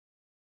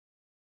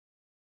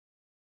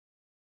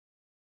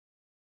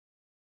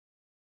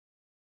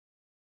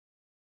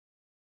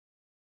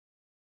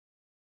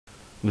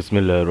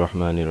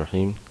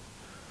Bismillahirrahmanirrahim.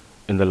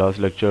 In the last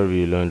lecture,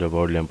 we learned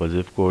about Lampel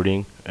Ziv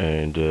coding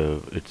and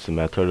its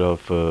method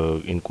of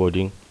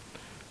encoding.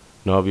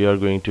 Now we are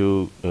going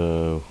to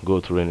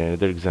go through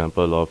another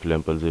example of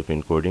Lampel Ziv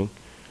encoding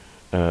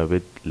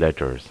with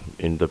letters.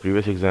 In the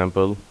previous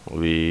example,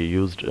 we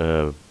used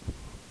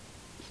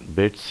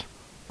bits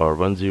or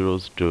 1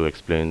 zeros to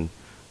explain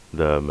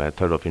the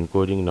method of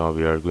encoding. Now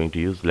we are going to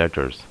use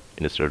letters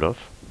instead of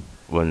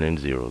 1 and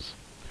zeros.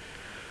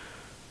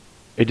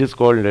 It is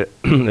called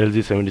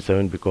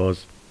LZ77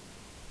 because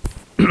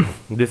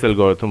this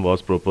algorithm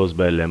was proposed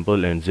by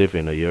Lampel and Ziv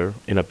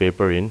in a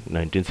paper in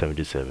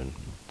 1977.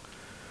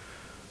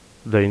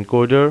 The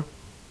encoder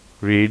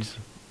reads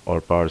or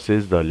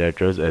parses the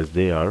letters as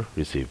they are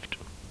received.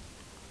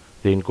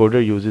 The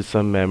encoder uses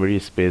some memory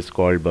space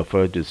called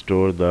buffer to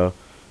store the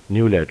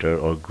new letter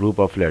or group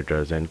of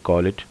letters and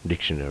call it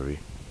dictionary.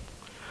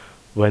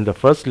 When the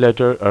first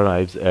letter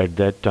arrives at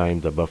that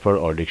time, the buffer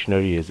or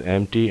dictionary is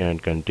empty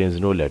and contains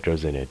no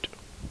letters in it.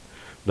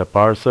 The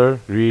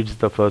parser reads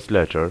the first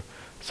letter,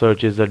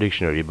 searches the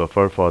dictionary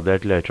buffer for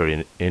that letter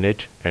in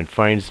it and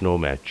finds no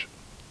match.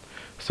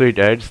 So it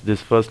adds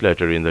this first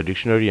letter in the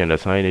dictionary and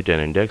assigns it an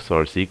index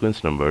or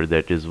sequence number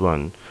that is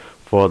 1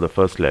 for the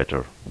first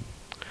letter.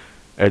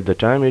 At the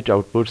time it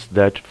outputs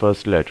that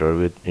first letter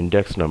with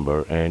index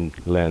number and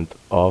length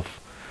of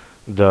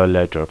the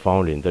letter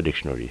found in the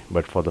dictionary,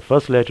 but for the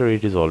first letter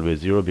it is always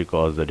 0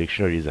 because the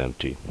dictionary is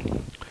empty.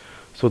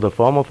 So the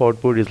form of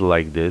output is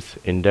like this: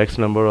 index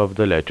number of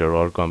the letter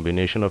or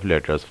combination of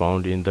letters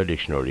found in the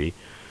dictionary,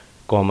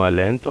 comma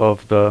length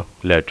of the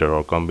letter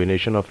or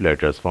combination of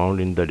letters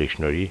found in the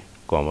dictionary,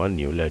 comma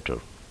new letter.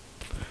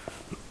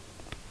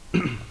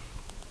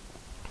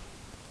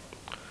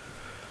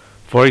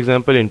 For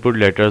example, input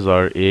letters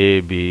are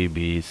A, B,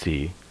 B,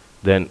 C.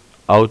 Then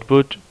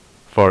output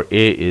for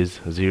A is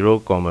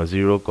 0,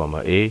 0,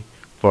 A,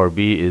 for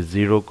B is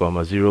 0,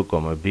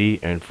 0, B,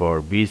 and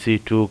for BC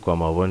 2,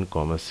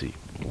 1, C.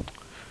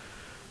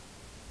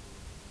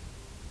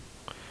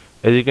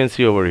 As you can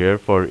see over here,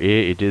 for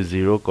A it is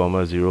 0,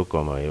 0,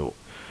 A,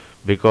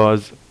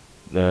 because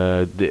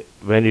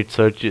when it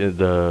searches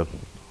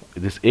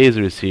this A is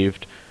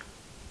received.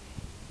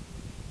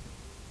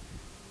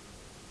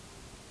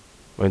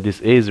 When this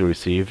A is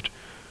received,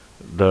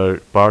 the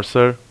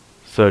parser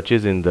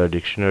searches in the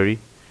dictionary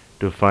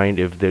to find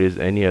if there is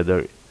any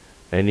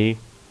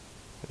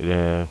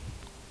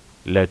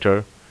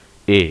letter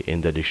A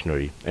in the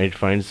dictionary, and it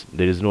finds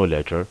there is no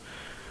letter.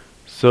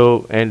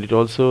 So, and it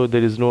also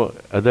there is no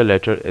other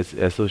letter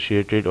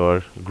associated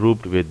or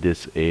grouped with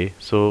this A.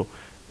 So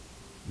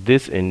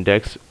this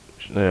index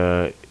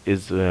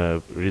is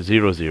 0,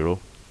 0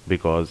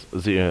 because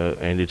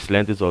and its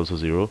length is also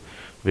 0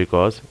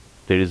 because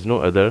there is no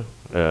other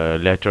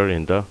letter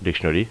in the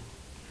dictionary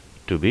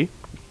to be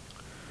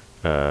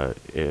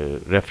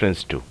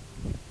referenced to.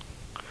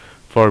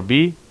 For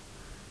B,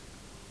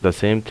 the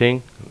same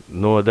thing,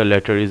 no other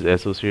letter is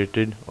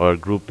associated or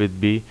grouped with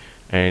B,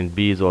 and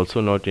B is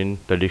also not in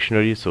the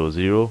dictionary, so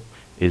 0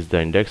 is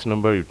the index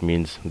number. It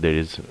means there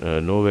is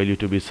no value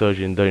to be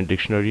searched in the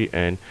dictionary,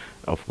 and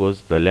of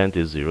course the length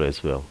is 0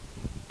 as well.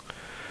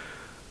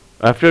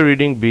 After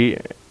reading B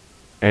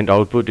and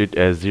output it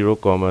as 0,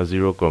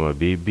 0,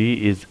 B,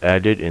 B is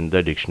added in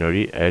the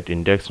dictionary at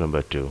index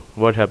number 2.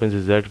 What happens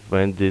is that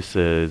when this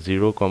 0,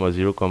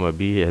 0,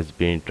 B has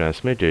been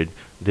transmitted,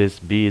 this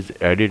B is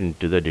added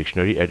into the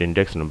dictionary at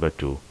index number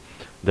 2.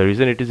 The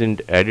reason it is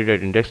added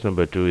at index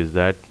number 2 is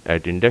that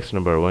at index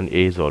number 1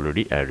 A is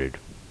already added.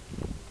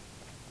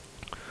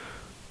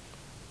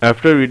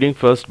 After reading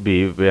first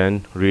B,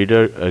 when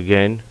reader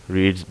again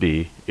reads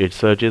B, it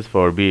searches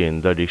for B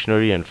in the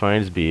dictionary and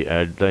finds B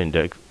at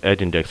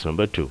index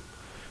number 2.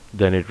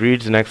 Then it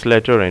reads next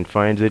letter and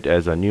finds it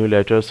as a new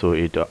letter, so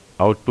it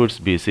outputs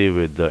BC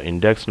with the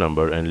index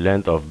number and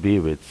length of B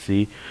with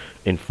C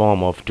in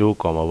form of 2,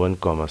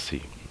 1,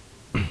 C.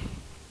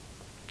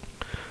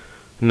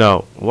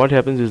 Now what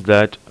happens is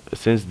that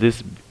since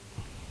this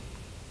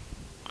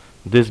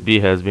B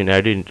has been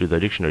added into the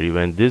dictionary,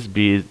 when this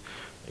B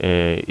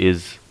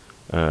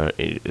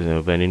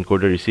when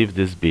encoder receives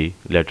this B,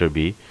 letter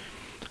B,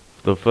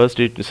 so first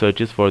it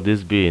searches for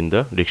this B in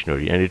the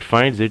dictionary and it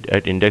finds it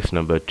at index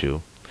number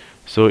 2.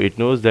 So it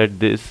knows that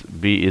this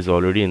B is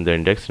already in the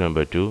index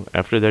number 2.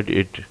 After that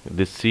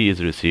this C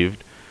is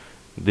received.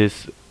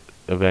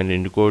 When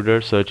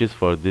encoder searches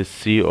for this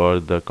C or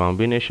the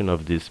combination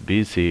of this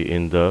BC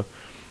in the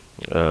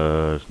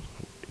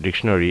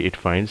dictionary, it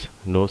finds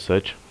no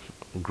such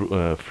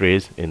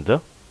phrase in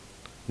the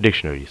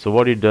dictionary. So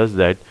what it does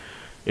that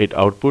it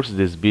outputs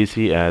this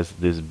BC as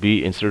this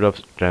B. Instead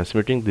of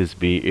transmitting this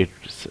B, it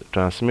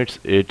transmits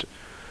it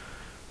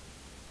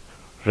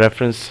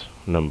reference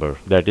number,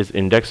 that is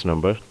index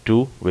number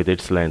 2 with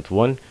its length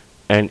 1,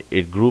 and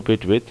it group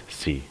it with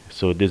C.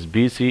 So this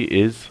BC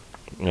is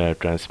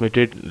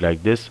transmitted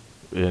like this.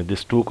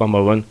 This 2,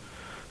 1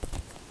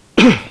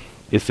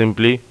 is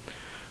simply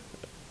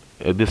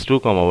this 2,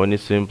 1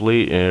 is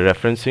simply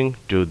referencing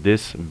to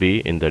this B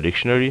in the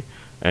dictionary,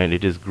 and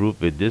it is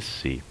grouped with this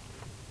C.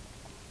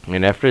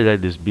 and after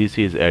that this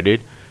BC is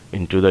added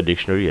into the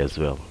dictionary as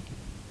well.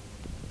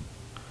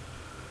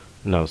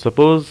 Now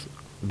suppose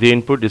the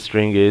input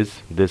string is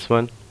this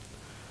one,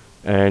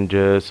 and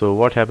so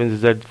what happens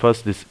is that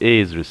first this A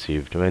is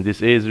received. When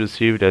this A is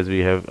received, as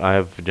I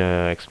have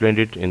explained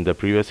it in the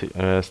previous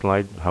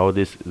slide, how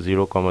this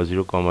 0 comma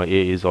 0 comma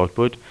A is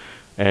output,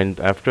 and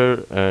after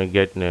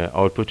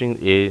outputting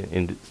A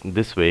in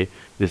this way,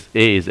 this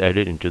A is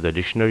added into the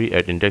dictionary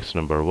at index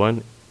number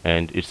 1,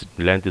 and its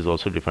length is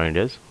also defined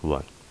as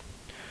 1.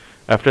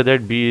 After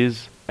that B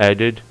is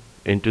added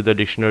into the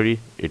dictionary,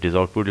 it is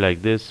output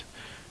like this,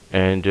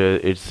 and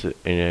it's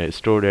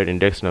stored at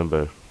index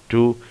number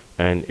 2,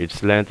 and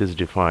its length is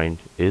defined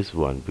is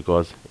 1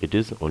 because it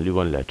is only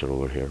one letter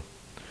over here.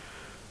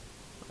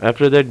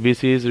 After that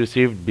BC is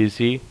received.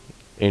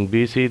 In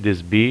BC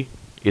this B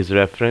is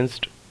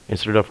referenced.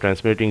 Instead of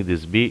transmitting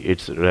this B,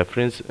 its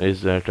reference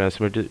is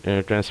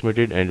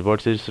transmitted, and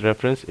what's its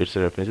reference? Its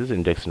reference is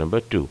index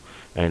number 2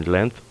 and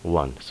length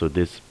 1. So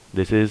this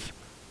is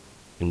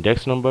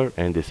index number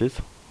and this is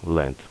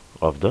length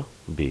of the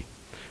B,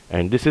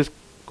 and this is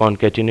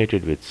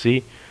concatenated with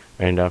C,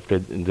 and after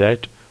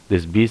that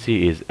this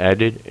BC is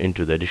added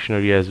into the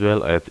dictionary as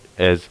well at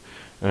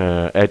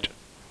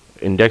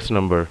index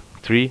number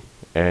 3,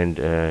 and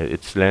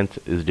its length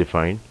is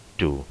defined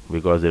 2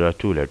 because there are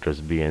two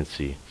letters B and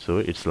C, so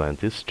its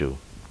length is 2.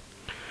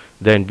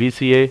 Then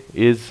BCA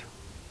is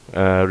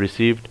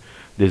received.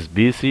 This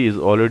BC is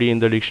already in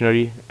the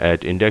dictionary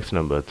at index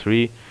number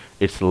 3.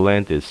 Its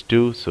length is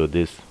 2, so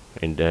this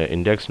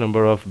index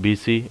number of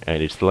BC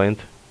and its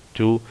length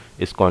 2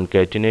 is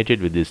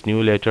concatenated with this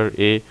new letter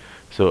A.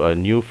 So a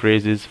new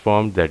phrase is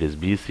formed, that is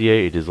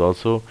BCA. It is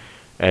also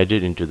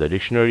added into the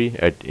dictionary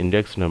at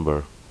index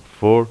number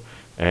 4,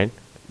 and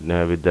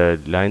with the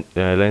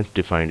length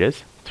defined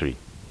as 3.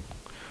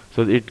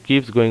 So it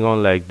keeps going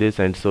on like this,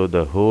 and so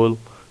the whole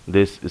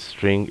this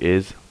string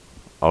is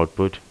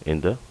output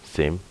in the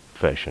same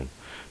fashion.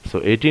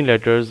 So 18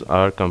 letters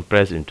are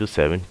compressed into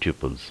 7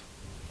 tuples.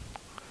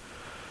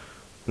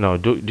 Now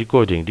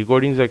decoding.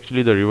 Decoding is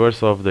actually the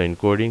reverse of the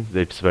encoding.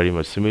 It's very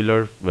much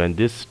similar. When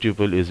this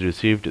tuple is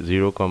received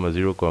 0 comma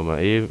 0 comma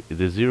A,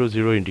 the 0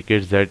 0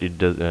 indicates that it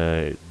does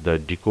the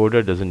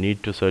decoder doesn't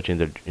need to search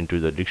into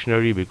the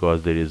dictionary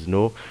because there is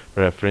no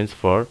reference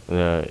for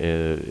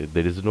there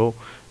is no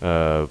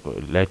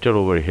letter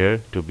over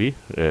here to be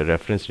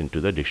referenced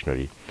into the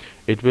dictionary.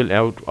 It will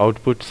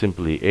output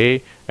simply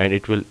A, and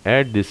it will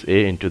add this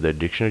A into the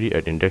dictionary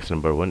at index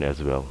number 1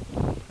 as well.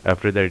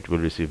 After that it will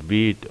receive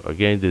B.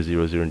 Again the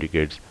 0 0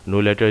 indicates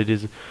no letter. It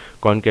is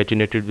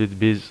concatenated with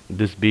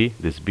this B.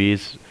 This B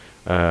is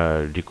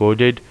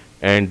decoded,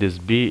 and this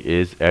B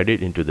is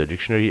added into the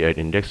dictionary at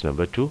index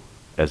number 2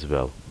 as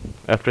well.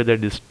 After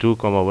that this 2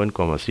 comma 1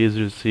 comma C is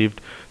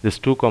received. This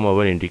 2 comma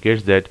 1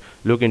 indicates that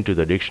look into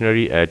the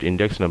dictionary at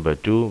index number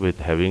 2 with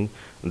having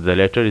the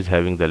letter is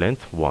having the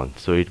length 1.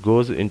 So it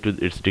goes into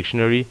its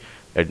dictionary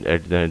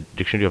at the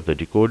dictionary of the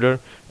decoder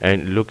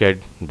and look at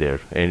there,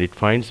 and it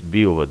finds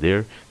B over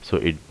there. So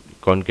it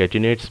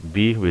concatenates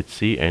B with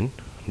C and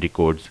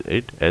decodes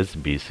it as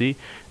BC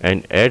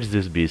and adds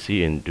this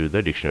BC into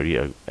the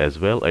dictionary as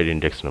well at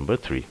index number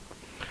 3.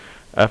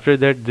 After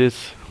that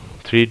this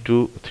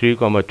 3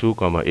 comma 2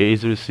 comma A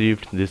is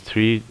received. This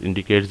 3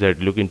 indicates that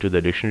look into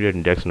the dictionary at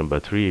index number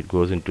 3. It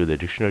goes into the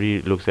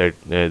dictionary, looks at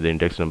the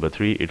index number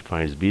 3. It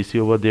finds BC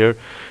over there,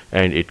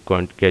 and it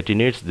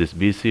concatenates this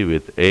BC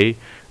with A,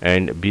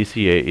 and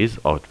BCA is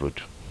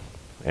output,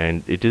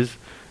 and it is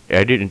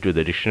added into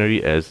the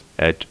dictionary as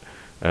this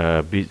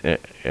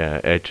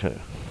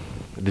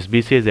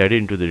BC is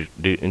added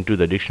into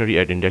the dictionary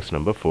at index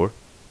number 4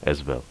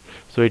 as well.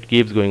 So it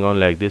keeps going on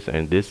like this,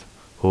 and this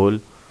whole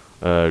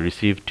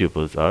received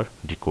tuples are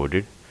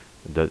decoded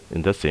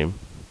in the same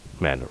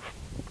manner.